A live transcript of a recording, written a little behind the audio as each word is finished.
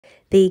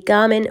The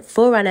Garmin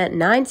Forerunner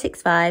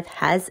 965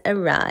 has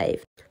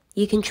arrived.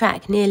 You can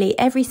track nearly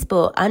every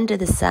sport under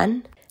the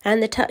sun,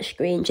 and the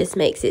touchscreen just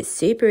makes it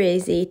super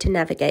easy to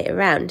navigate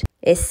around,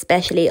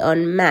 especially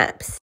on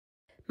maps.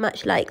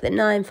 Much like the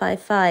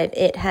 955,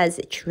 it has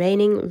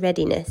training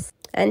readiness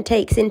and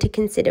takes into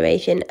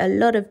consideration a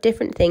lot of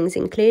different things,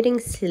 including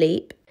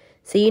sleep,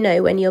 so you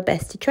know when you're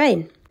best to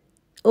train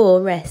or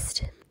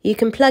rest. You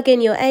can plug in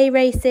your A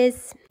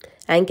races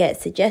and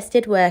get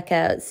suggested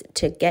workouts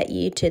to get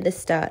you to the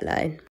start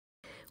line,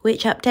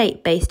 which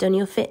update based on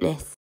your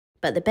fitness.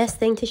 But the best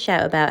thing to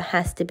shout about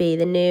has to be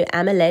the new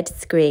AMOLED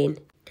screen.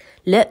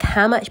 Look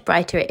how much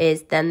brighter it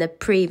is than the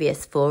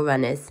previous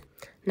Forerunners.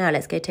 Now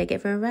let's go take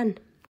it for a run.